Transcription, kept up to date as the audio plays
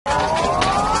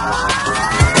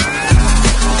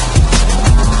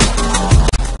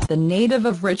the native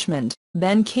of Richmond,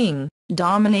 Ben King,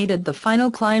 dominated the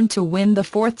final climb to win the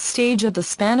fourth stage of the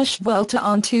Spanish Vuelta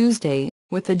on Tuesday,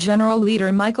 with the general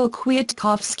leader Michael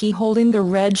Kwiatkowski holding the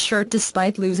red shirt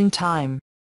despite losing time.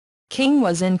 King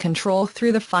was in control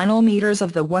through the final meters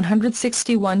of the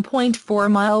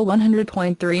 161.4-mile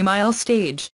 100.3-mile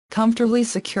stage, comfortably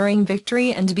securing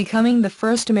victory and becoming the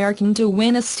first American to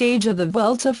win a stage of the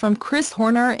Vuelta from Chris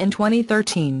Horner in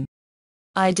 2013.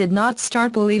 "I did not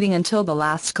start believing until the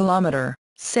last kilometer,"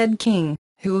 said King,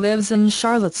 who lives in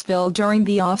Charlottesville during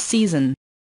the off-season.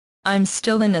 "I'm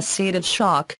still in a state of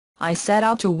shock. I set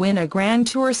out to win a Grand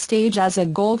Tour stage as a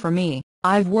goal for me.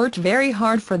 I've worked very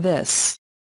hard for this."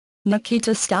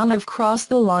 Nikita Stalnov crossed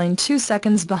the line 2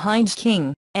 seconds behind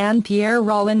King, and Pierre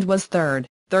Rolland was third,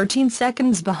 13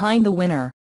 seconds behind the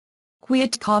winner.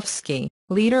 Kwiatkowski,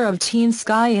 leader of Team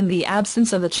Sky in the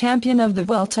absence of the champion of the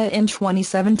Vuelta in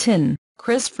 2017,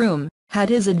 Chris Froome, had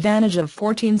his advantage of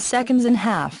 14 seconds and a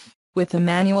half, with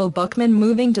Emanuel Buchmann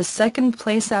moving to second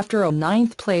place after a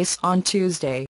ninth place on Tuesday.